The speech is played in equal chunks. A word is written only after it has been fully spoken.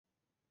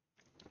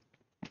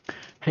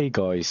Hey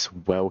guys,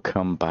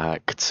 welcome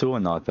back to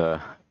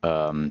another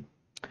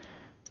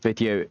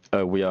video.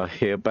 We are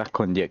here back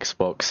on the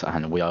Xbox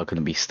and we are going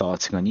to be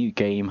starting a new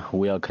game.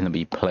 We are going to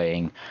be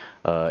playing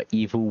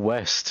Evil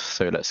West,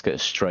 so let's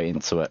get straight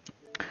into it.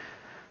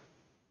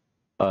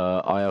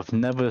 I have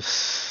never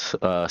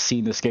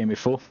seen this game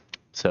before,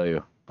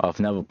 so I've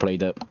never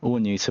played it, all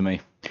new to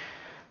me.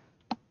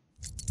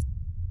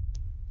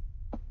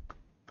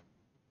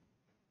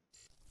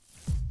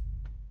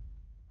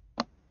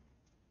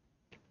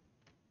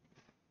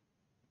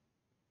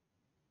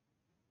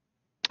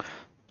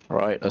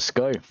 Right, let's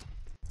go.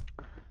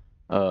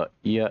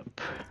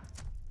 Yep.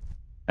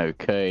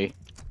 Okay.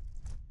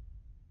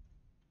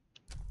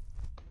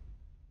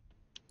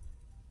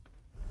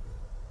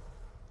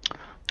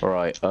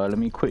 Alright, let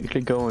me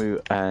quickly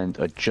go and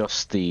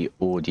adjust the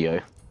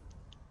audio.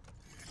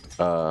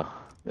 There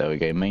we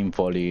go, main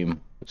volume.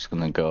 It's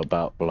gonna go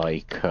about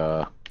like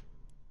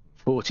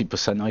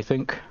 40%, I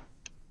think.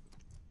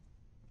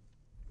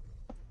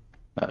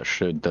 That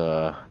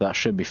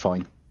should be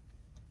fine.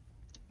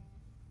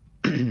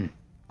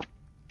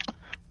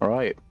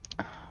 Alright,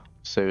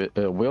 so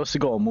we also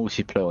got a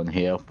multiplayer on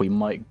here. We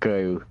might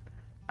go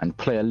and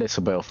play a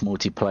little bit of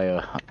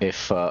multiplayer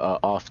if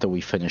after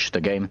we finish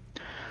the game.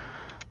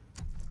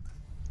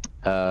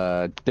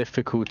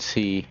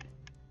 Difficulty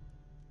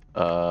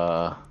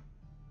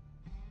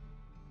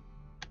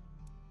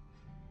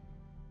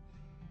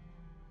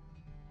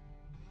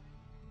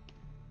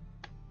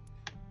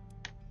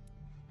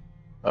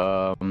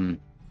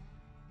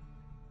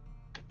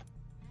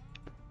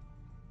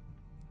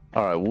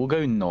alright, we'll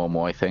go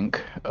normal, I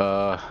think.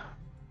 Wow,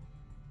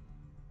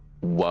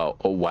 oh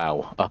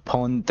wow.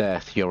 Upon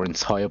death, your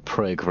entire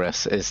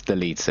progress is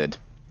deleted.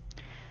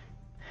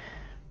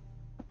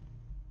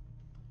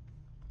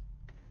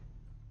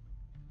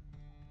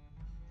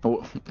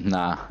 Oh,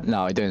 nah,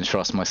 I don't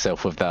trust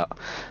myself with that.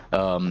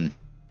 I'm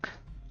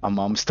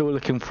still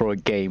looking for a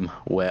game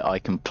where I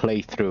can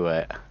play through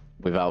it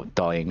without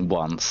dying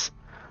once.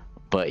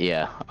 But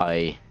yeah,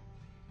 I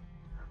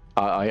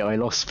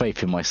lost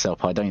faith in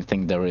myself. I don't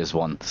think there is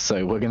one.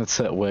 So we're gonna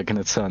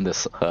turn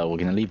this. We're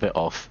gonna leave it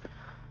off.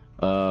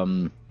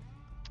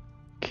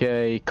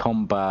 Okay,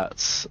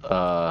 combat.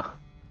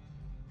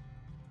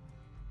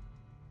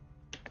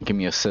 Give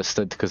me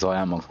assisted because I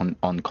am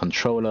on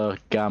controller.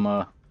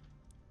 Gamma.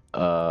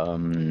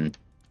 Okay,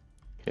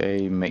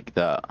 make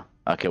that.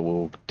 Okay,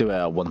 we'll do it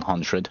at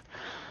 100.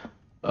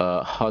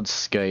 HUD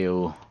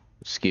scale.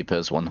 Skip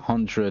as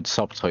 100.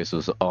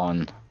 Subtitles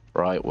on.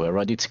 Right, we're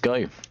ready to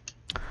go.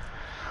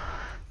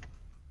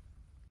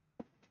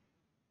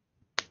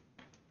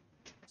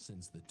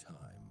 Since the time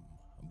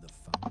of the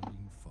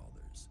founding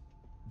fathers,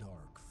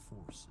 dark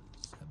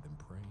forces have been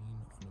preying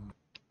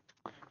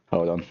on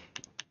Hold on.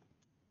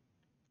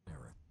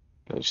 America.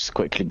 Let's just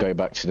quickly go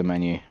back to the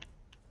menu.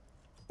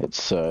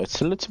 It's a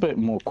little bit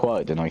more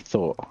quiet than I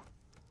thought.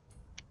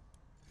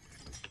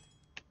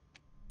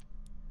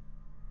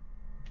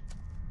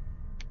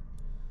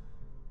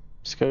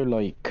 Let's go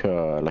like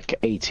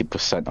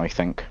 80%, I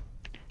think.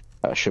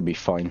 That should be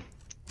fine.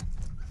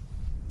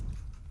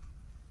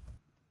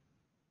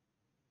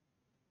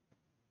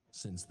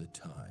 Since the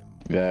time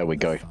There we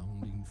go. of the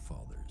founding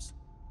fathers,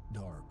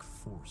 dark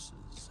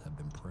forces have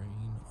been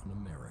preying on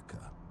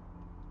America.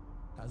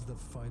 As the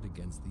fight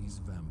against these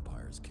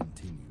vampires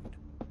continued,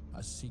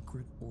 a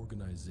secret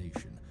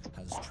organization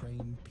has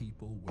trained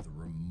people with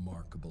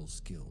remarkable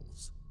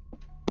skills.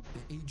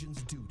 The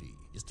agent's duty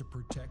is to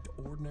protect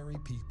ordinary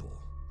people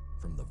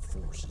from the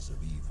forces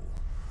of evil.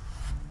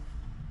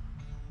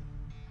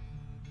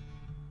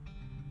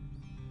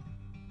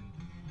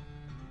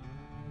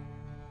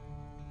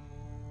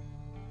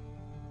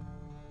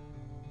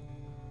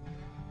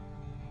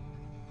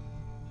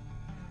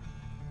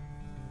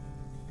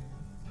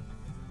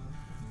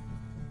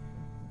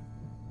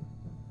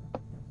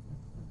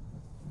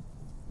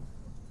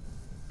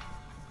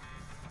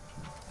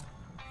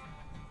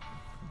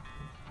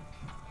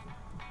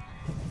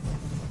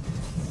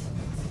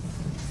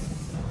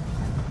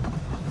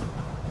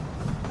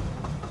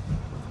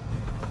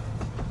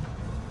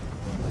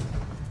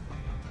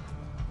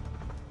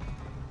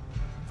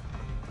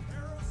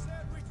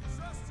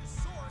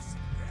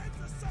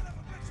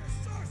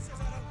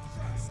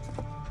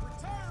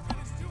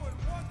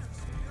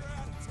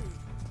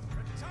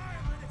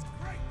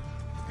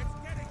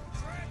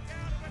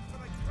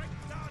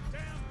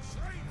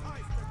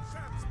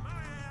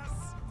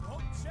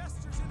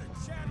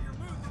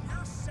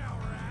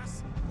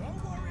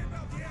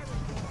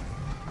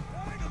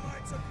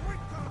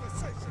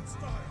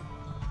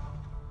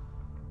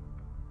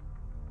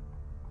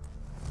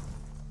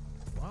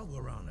 While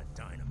we're on the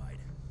dynamite,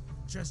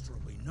 Chester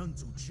will be none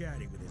too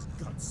chatty with his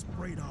guts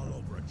sprayed all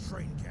over a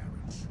train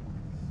carriage.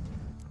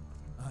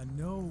 I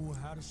know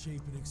how to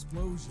shape an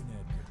explosion,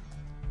 Edgar.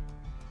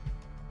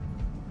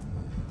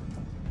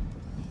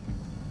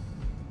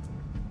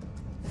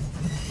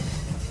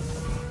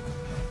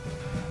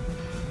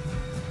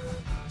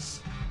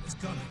 It's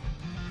coming.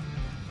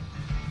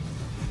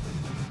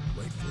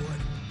 Wait for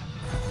it.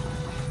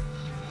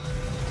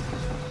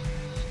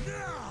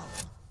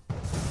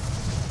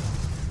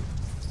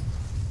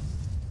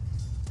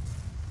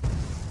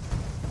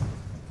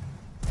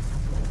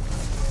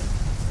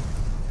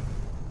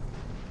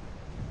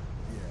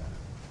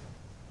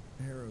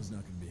 Arrow's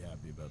not gonna be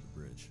happy about the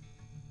bridge.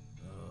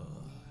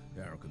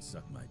 Arrow can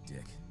suck my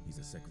dick. He's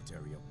the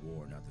Secretary of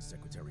War, not the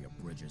Secretary of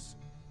Bridges.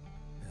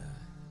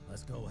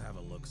 Let's go have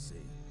a look-see.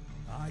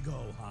 I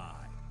go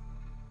high.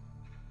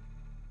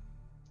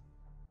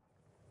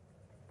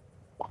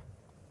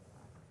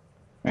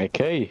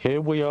 Okay, here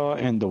we are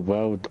in the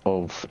world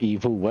of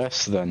Evil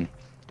West then.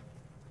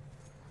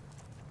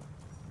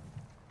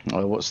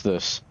 Oh, what's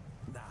this?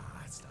 Nah,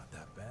 it's not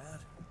that bad.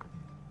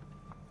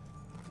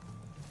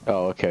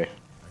 Oh, okay.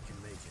 I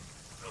can make it.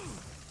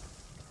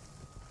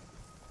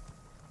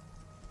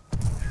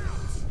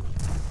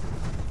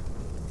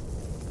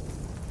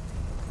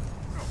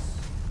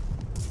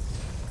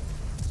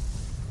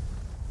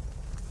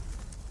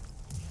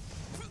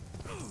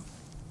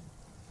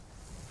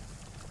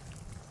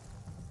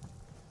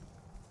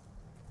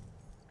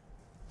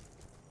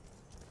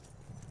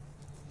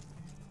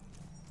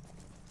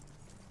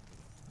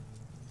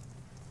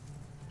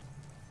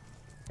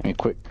 A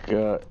quick,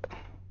 yeah,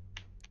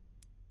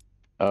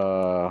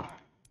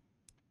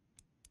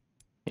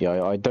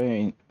 I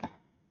don't.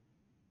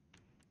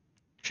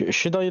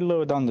 Should I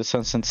lower down the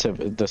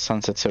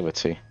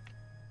sensitivity?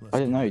 I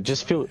don't know. It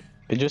just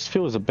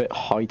feels a bit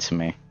high to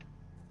me.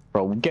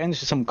 Right, we'll get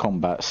into some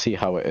combat, see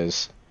how it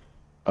is.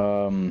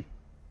 What's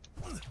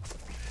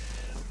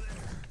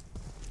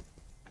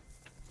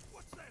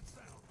that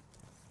sound?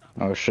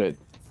 Oh shit,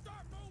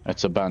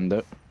 it's a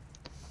bandit.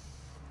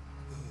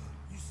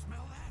 You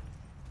smell that?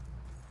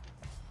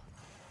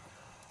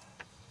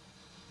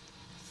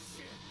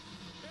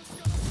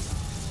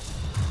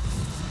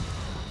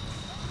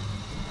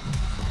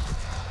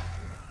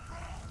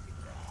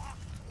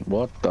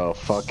 What the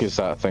fuck is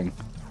that thing?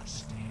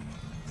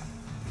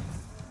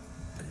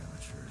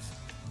 Amateurs.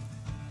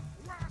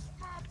 Where's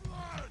my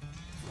blood?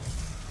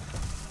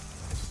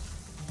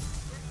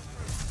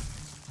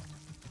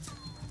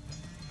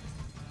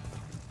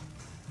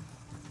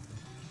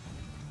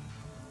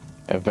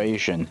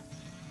 Evasion.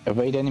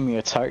 Evade enemy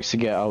attacks to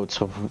get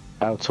out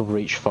of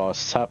reach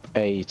fast. Tap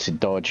A to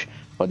dodge,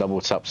 or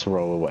double tap to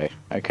roll away.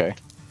 Okay.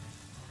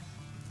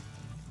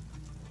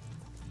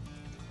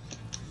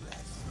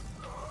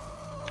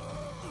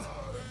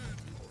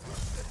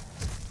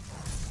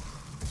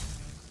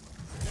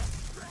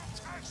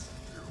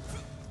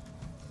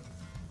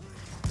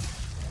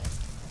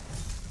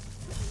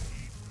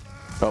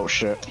 Oh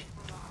shit.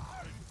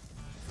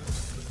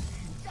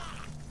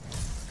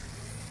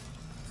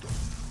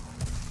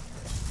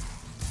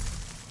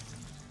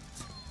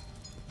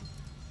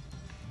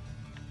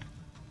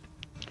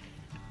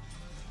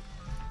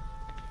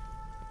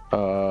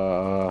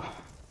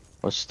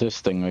 What's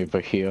this thing over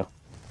here?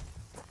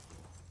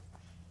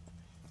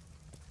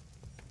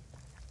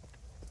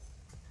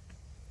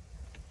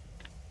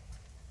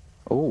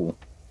 Oh.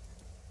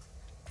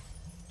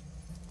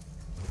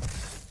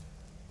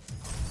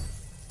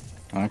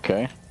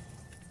 Okay.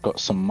 Got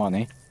some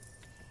money.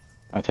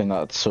 I think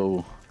that's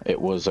all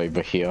it was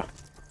over here.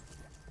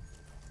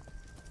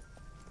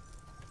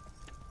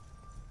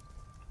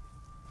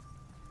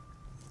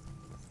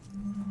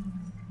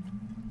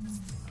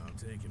 I'm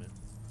taking it.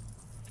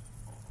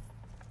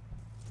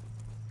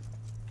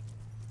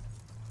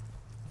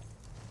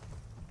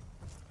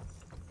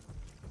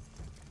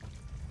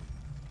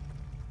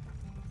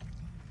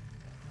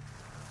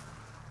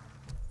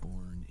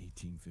 Born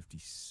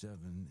 1857,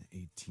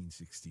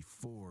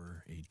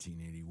 1864,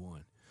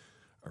 1881.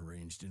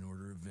 Arranged in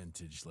order of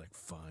vintage like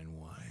fine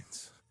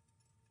wines.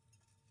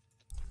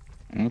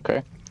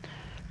 Okay.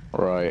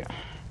 Right.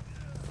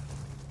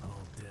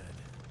 All dead.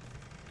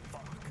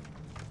 Fuck.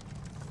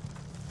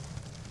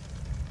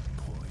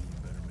 Boy, you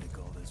better make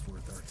all this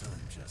worth our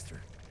time,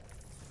 Chester.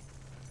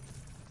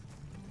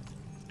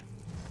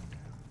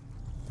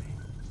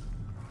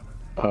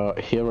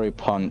 Hero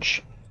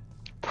punch.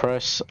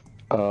 Press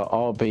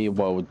RB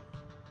while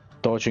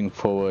dodging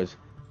forward.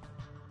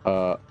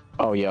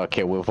 Oh yeah,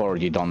 okay, we've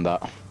already done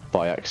that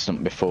by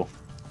accident before.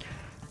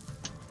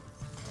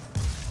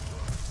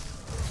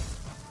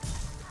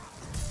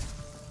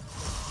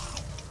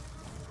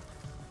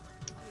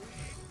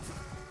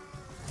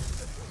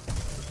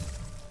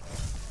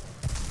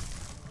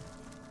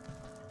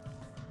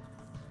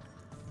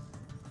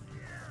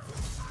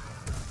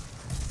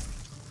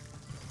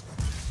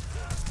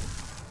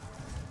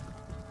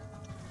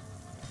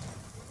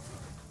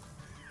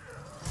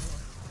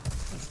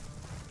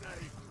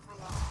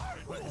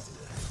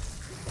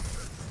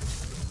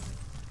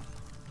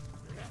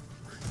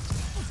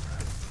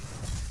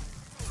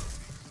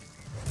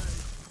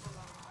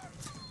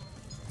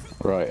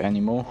 Right, any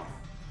more?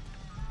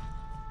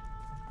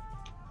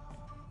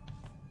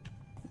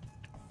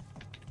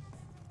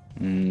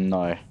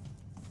 No.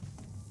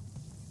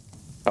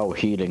 Oh,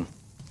 healing.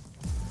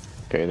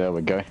 Okay, there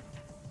we go.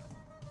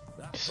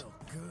 That felt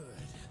good.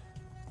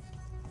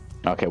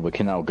 Okay, we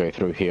can now go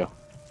through here.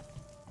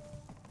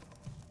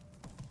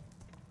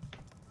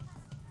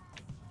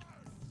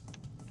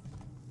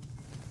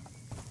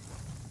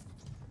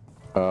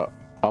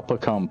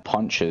 Uppercut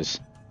punches.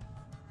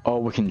 Oh,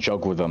 we can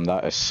juggle them.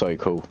 That is so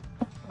cool.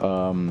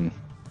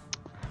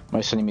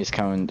 Most enemies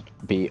can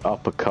be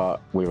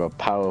uppercut with a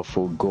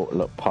powerful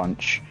gauntlet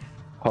punch.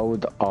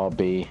 Hold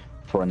RB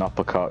for an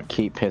uppercut.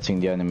 Keep hitting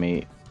the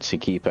enemy to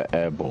keep it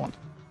airborne.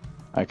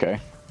 Okay.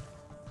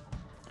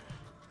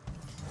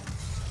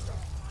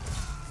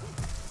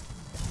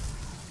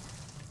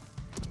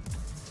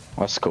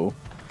 That's cool.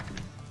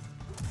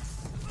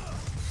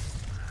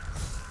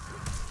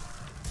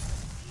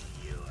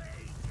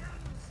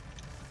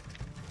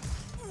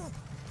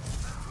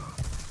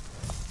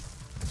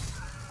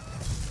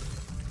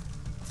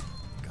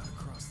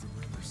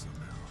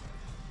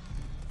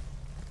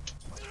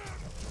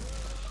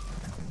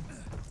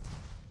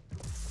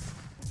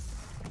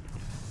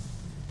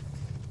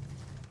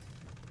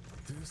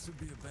 This would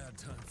be a bad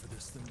time for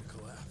this thing to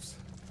collapse.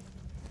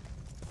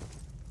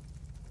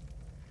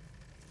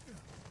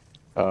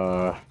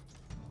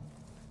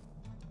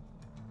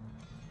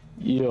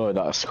 Yeah,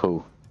 that's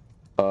cool.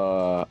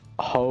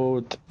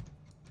 Hold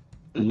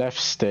left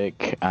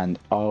stick and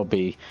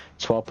RB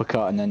to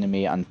uppercut an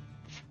enemy and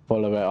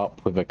follow it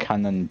up with a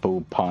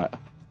cannonball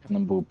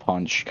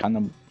punch.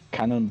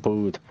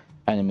 Cannonballed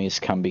enemies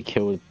can be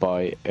killed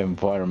by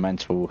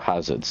environmental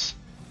hazards.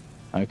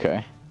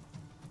 Okay.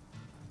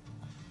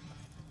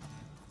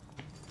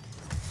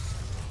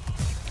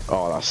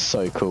 Oh, that's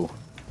so cool.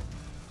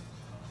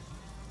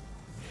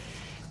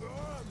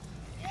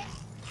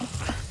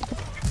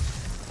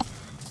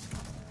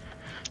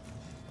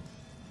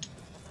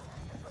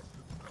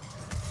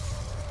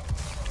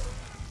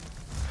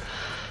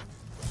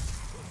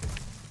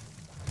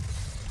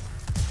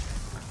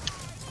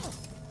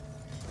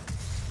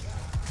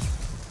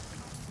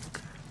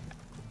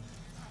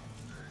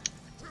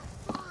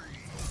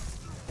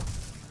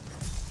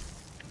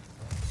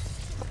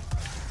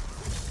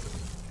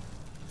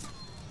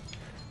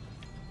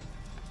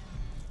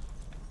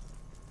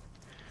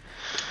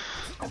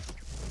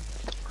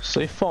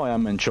 So far,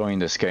 I'm enjoying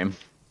this game.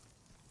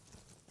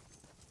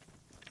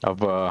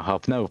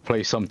 I've never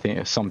played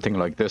something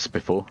like this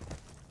before.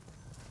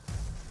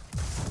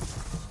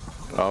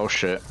 Oh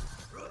shit!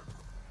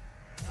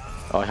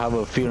 I have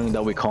a feeling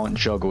that we can't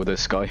juggle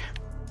this guy.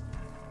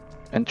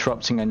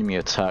 Interrupting enemy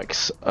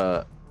attacks.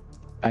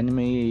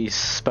 Enemies'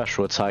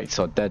 special attacks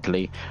are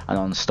deadly and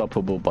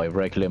unstoppable by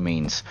regular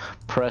means.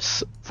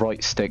 Press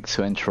right stick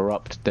to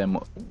interrupt them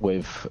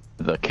with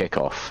the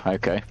kickoff.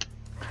 Okay.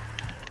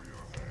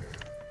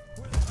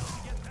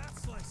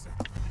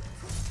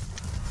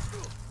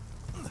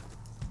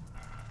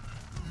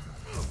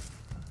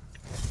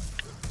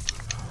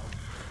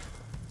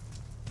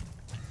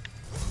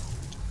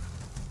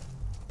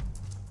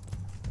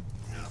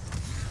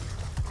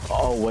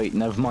 Oh wait,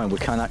 never mind, we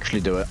can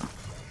actually do it.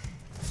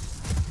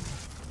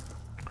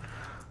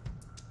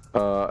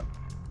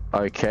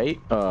 Okay,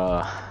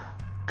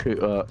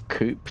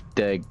 Coupe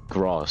de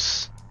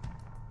Grace.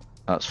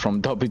 That's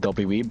from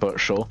WWE, but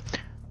sure.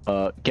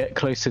 Get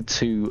closer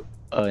to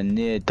a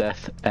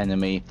near-death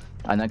enemy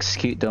and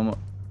execute them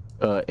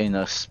in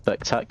a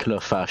spectacular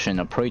fashion.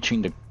 Approach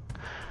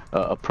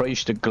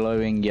the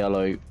glowing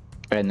yellow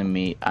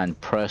enemy and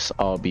press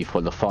RB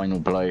for the final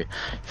blow.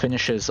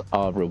 Finishers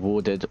are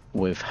rewarded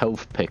with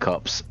health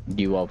pickups.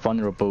 You are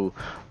vulnerable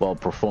while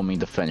performing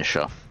the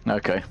finisher.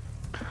 Okay.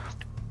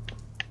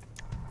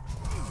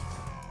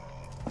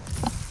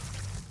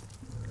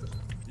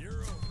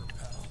 You're over,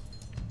 pal.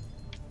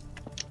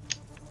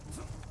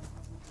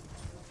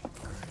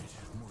 Great,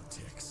 more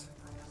ticks.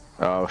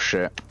 Oh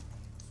shit.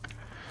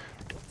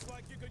 Looks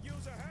like you could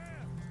use a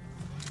hand.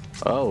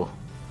 Oh.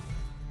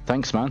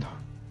 Thanks, man.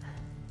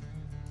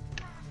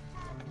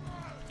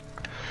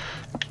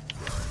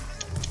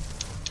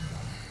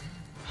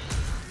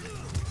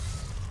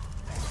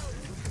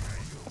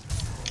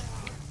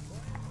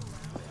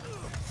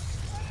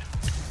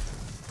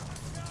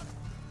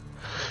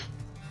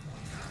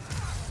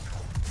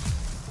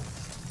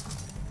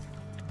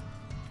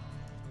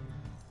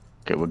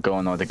 Okay, we're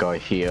going on the guy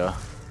here.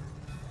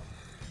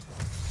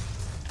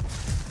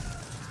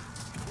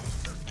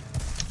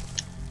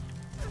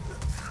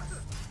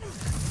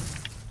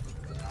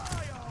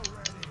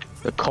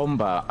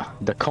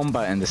 The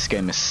combat in this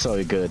game is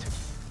so good.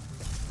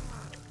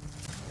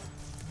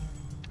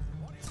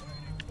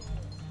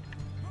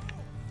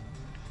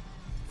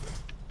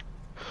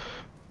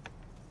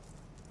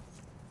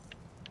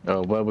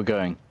 Oh, where are we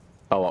going?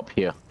 Oh, up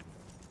here.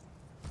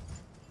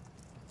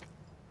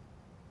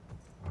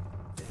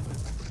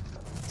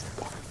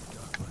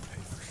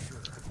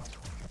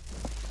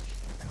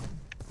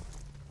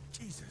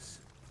 Jesus.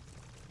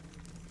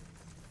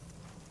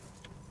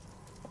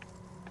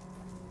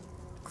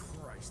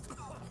 Christ.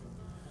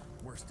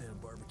 Worst damn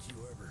barbecue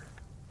ever.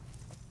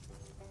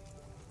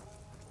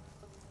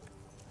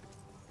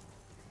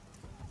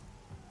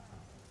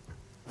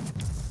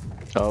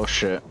 Oh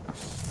shit.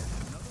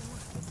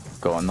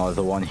 Got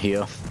another one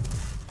here.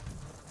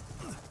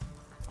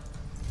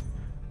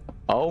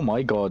 Oh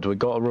my god, we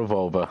got a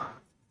revolver.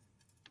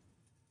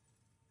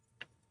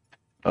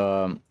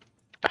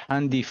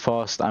 Handy,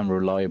 fast and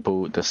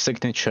reliable. The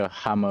signature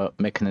hammer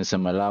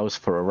mechanism allows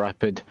for a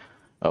rapid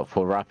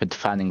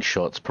fanning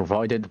shots,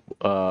 provided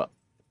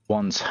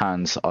one's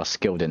hands are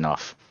skilled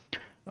enough.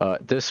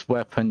 This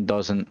weapon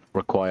doesn't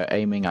require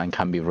aiming and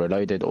can be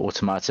reloaded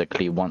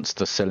automatically once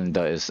the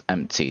cylinder is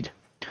emptied.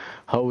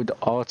 Hold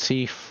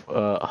RT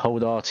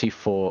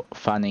for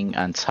fanning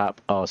and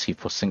tap RT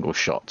for single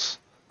shots.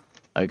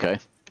 Okay.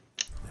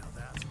 Now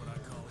that's what I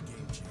call a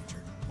game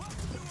changer.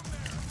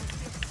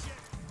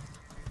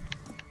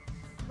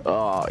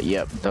 Oh,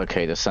 yep.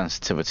 Okay, the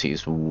sensitivity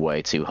is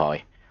way too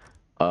high.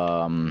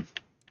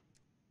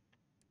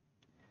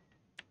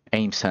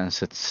 Aim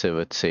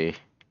sensitivity.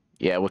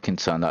 Yeah, we can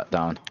turn that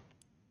down.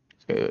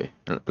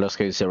 Let's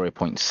go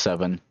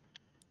 0.7.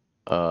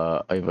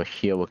 Over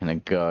here, we're gonna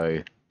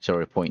go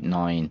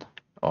 0.9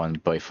 on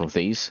both of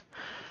these.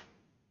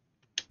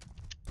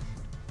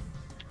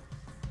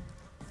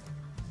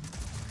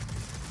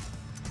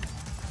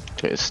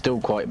 Okay, it's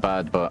still quite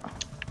bad, but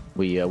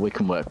we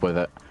can work with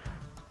it.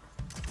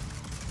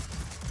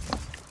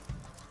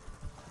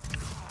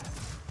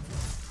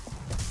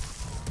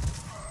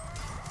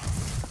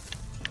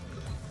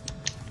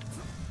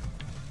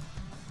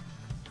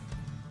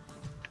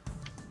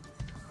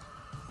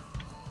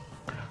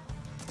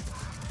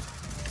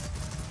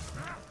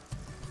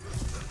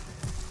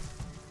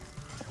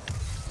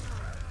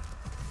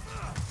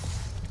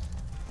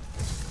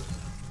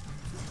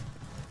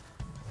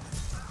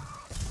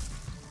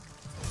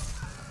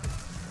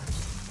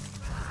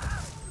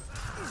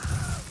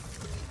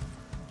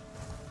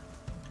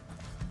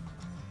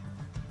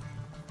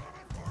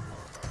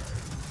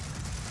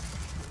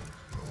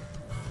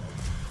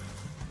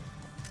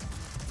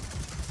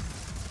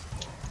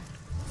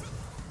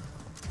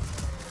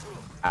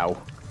 Ow.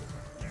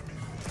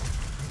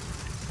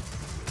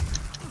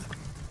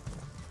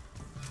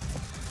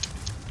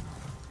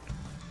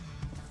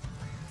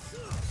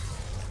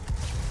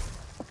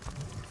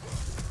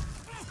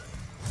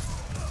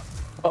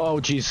 Oh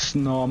jeez,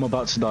 no, I'm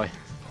about to die.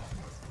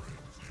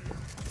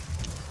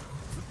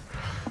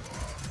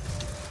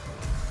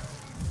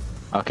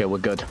 Okay, we're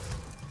good.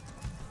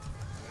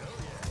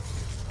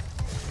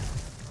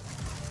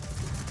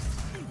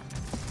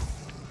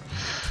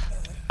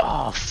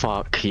 Oh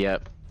fuck,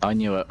 yep. I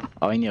knew it.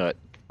 I knew it.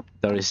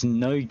 There is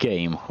no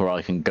game where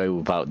I can go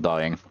without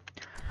dying.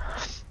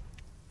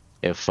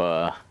 If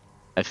I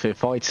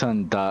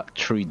turned that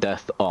true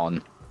death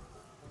on,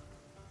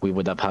 we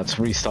would have had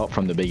to restart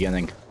from the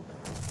beginning.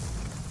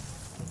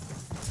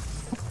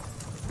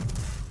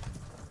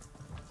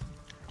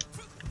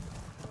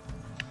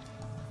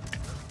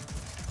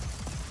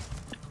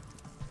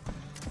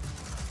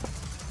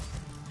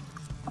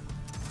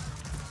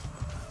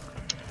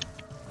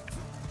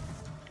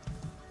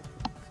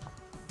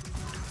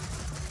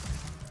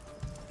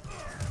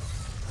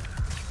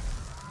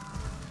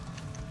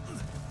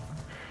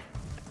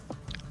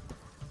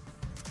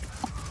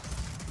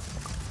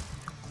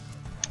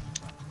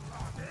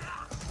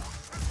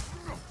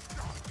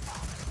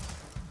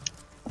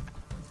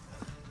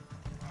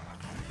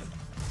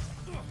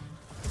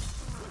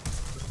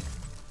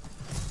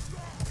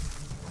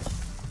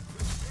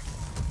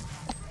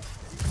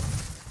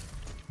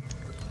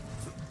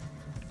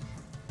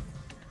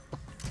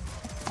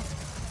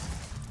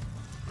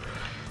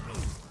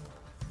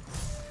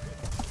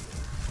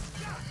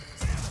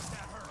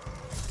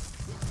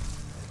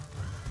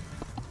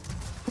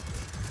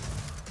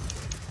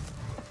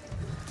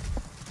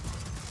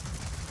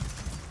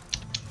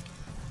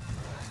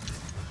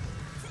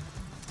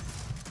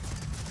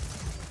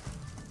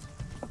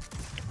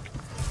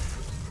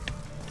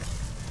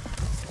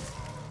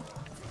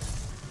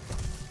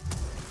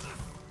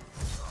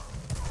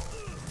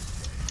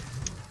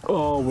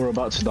 Oh, we're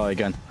about to die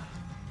again.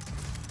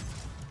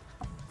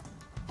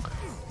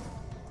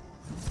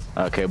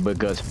 Okay, we're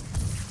good.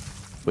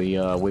 We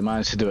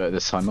managed to do it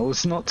this time. It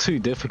was not too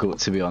difficult,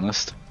 to be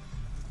honest.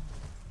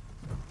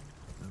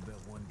 I bet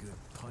one good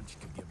punch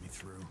could get me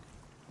through.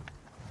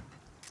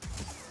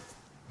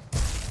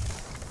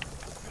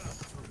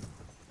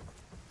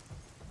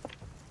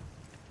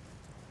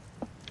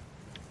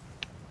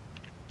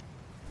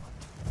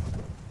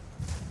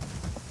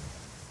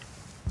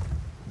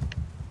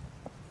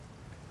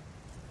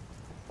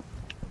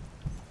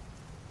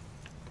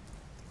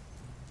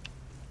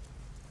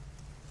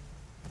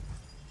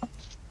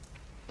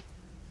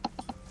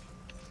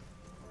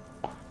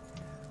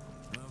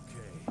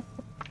 Okay,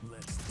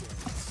 let's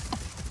dance.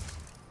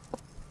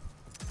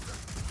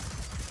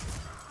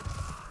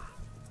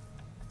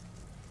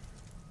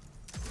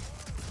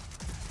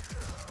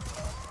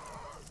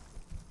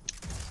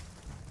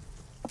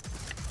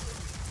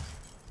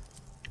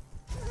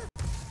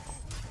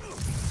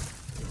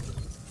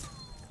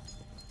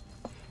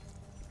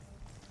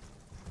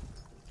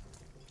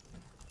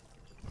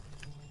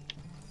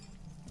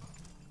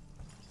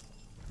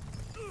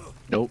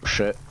 Oh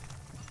shit.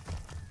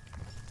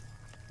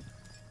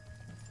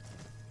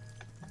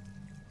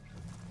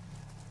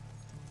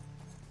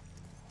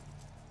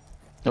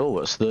 Oh,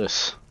 what's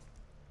this?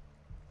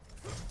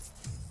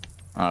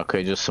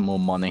 Okay, just some more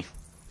money.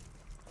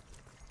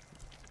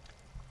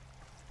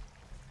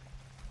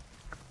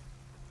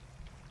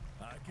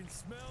 I can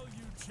smell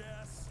you,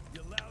 Chess,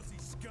 you lousy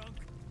skunk.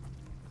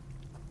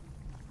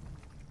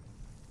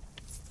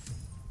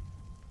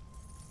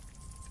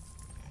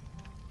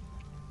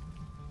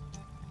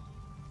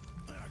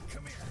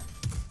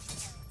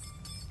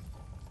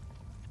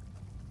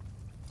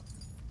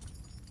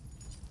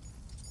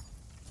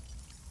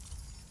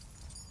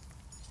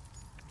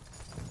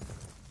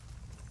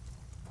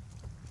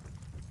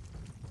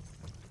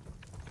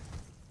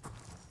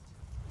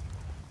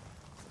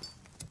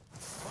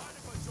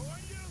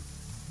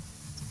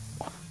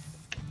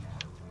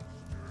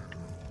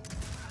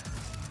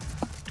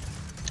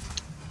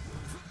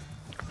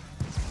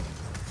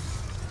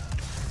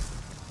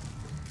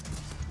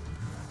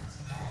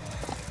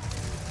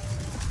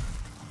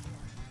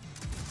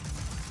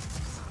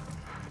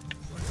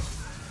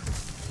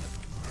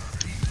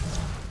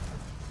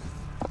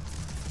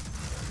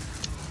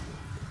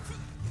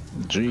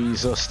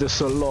 Jesus,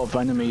 there's a lot of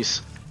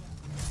enemies.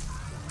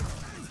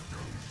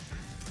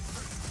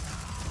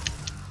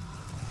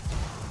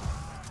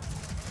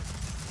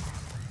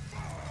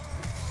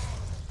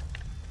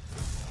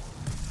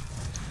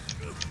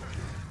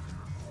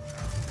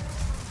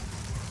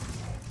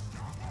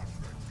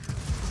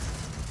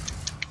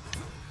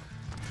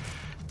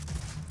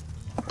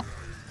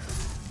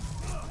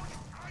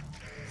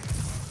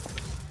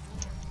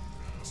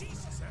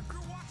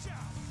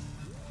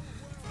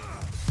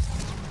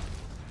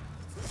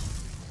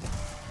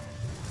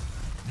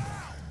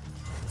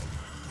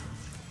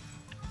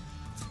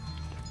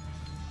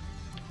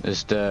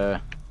 Is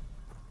there...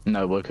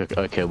 No, we're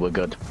okay, we're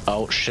good.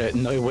 Oh shit,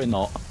 no we're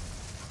not.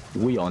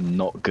 We are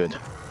not good.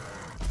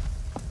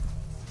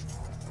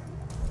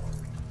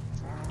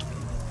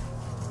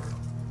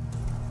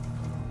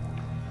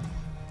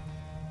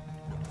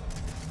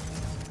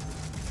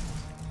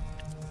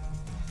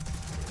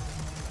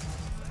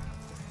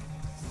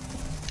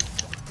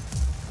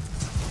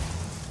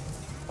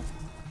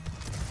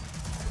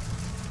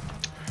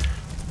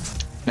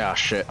 Ah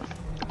shit.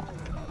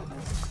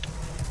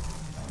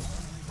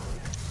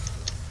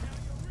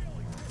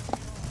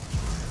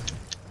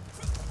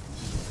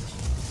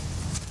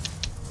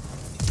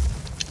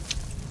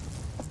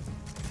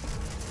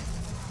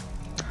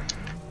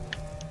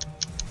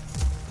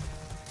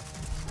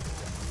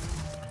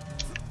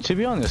 To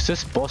be honest,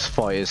 this boss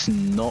fight is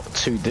not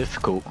too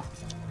difficult.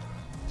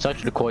 It's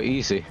actually quite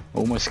easy.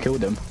 Almost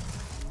killed him.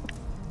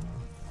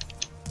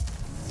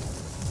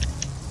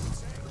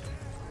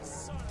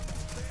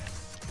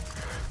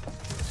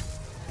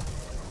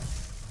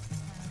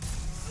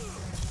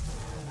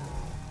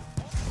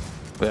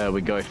 There we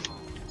go. Alright,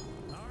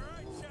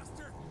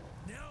 Chester.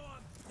 Now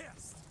I'm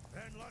pissed.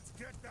 Then let's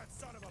get that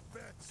son of a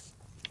bitch.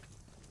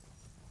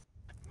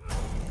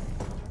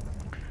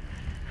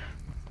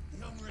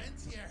 Young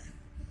Rentier.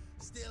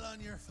 Still on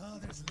your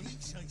father's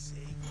leash, I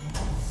see.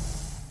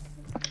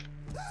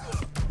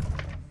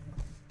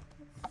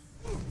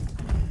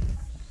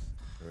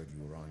 Heard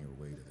you were on your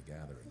way to the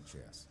gathering,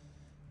 Jess.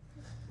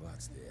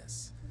 What's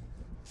this?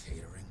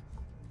 Catering?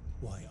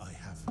 Why, I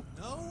have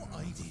no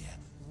idea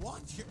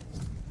what you're...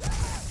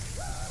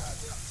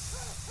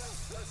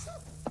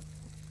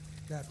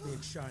 That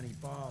big shiny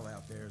ball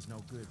out there is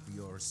no good for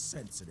your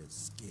sensitive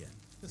skin.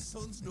 The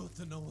sun's not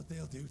to know what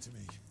they'll do to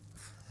me.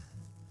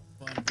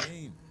 Fun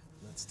game.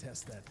 Let's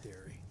test that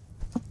theory.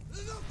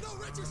 No,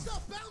 Rentier,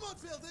 stop!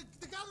 Belmontville!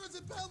 The gathering's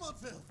in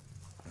Belmontville!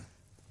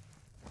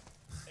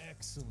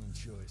 Excellent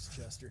choice,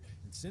 Chester.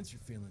 And since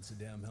you're feeling so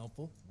damn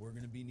helpful, we're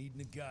gonna be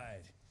needing a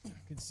guide.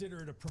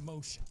 Consider it a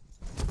promotion.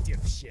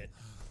 Dipshit.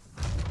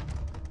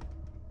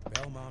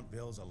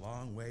 Belmontville's a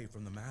long way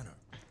from the manor.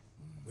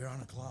 We're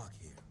on a clock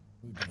here.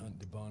 We've been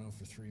hunting DeBono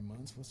for 3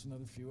 months. What's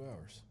another few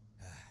hours?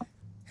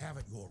 Have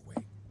it your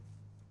way.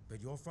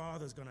 But your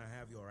father's gonna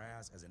have your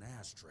ass as an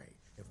ashtray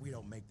if we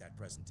don't make that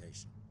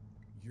presentation.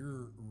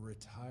 You're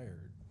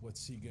retired.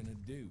 What's he gonna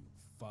do?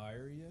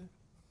 Fire you?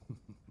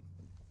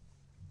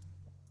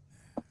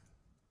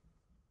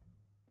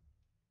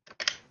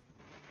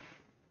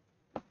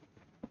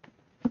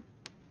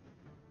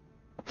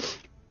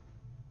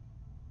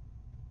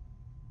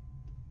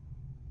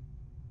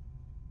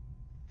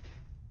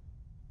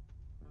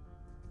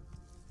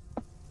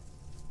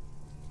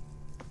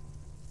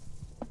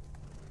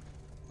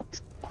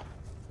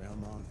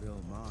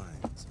 Belmontville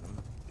mines,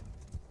 huh?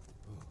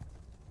 Oh,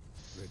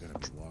 we're gonna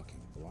be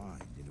walking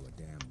blind into a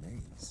damn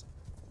maze.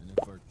 And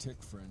if our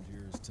tick friend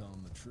here is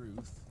telling the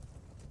truth,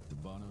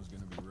 DeBono's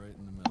gonna be right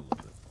in the middle of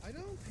it. I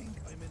don't think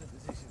I'm in a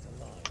position to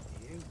lie,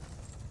 do you?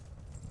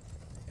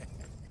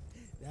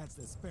 That's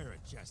the spirit,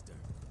 Chester.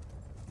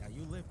 Now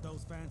you lift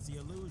those fancy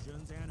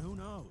illusions, and who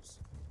knows?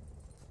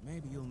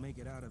 Maybe you'll make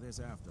it out of this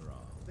after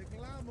all. The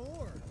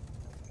glamour!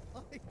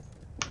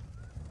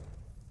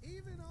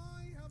 Even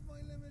I have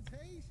my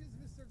limitations,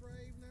 Mr.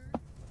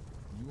 Gravenor.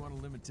 You want a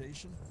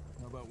limitation?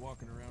 How about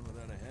walking around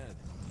without a head?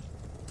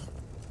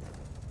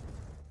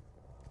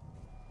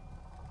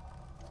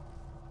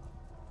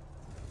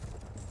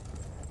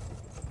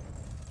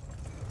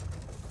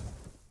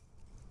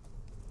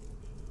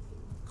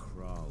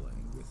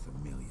 Crawling with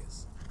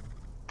familiars.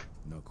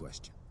 No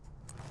question.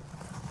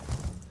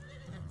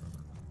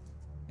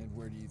 And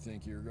where do you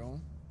think you're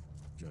going?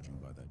 Judging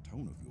by that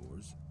tone of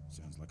yours,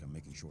 sounds like I'm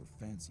making sure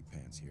fancy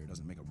pants here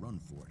doesn't make a run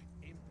for it.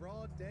 In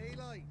broad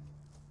daylight.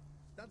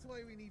 That's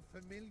why we need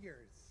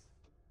familiars.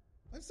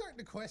 I'm starting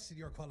to question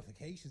your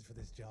qualifications for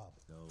this job.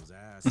 Those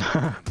ass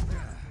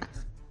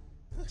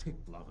tick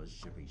lovers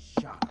should be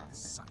shot on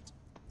sight.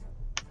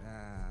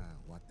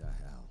 What the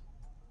hell?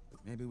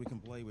 Maybe we can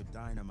play with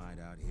dynamite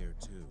out here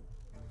too.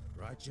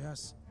 Right,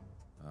 Jess?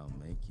 I'll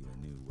make you a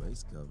new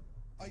waistcoat.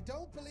 I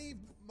don't believe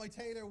my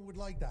tailor would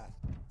like that.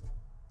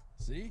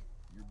 See?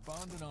 You're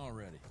bonding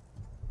already.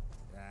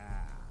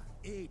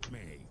 Eat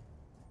me.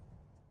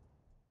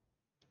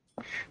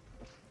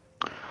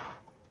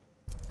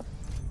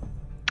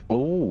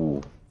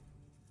 Ooh.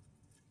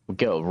 We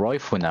get a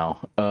rifle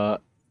now.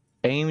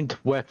 Aimed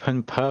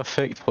weapon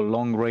perfect for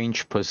long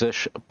range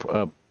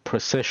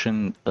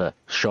precision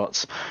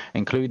shots,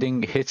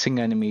 including hitting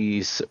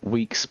enemies'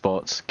 weak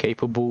spots,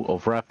 capable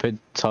of rapid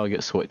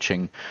target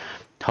switching.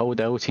 Hold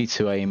LT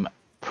to aim,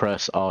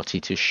 press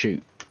RT to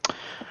shoot.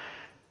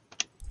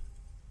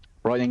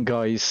 Right then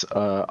guys,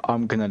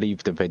 I'm gonna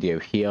leave the video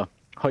here.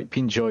 Hope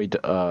you enjoyed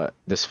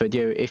this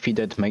video. If you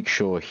did, make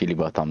sure you leave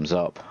a thumbs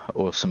up.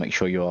 Also make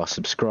sure you are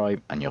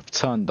subscribed and you've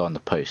turned on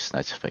the post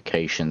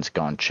notifications.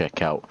 Go and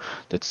check out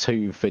the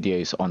 2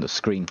 videos on the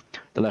screen.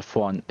 The left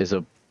one is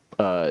a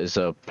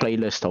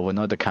playlist of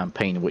another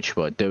campaign which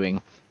we're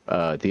doing.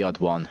 The other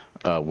one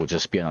will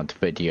just be another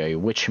video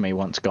which you may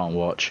want to go and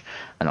watch,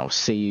 and I'll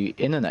see you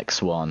in the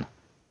next one.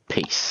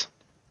 Peace.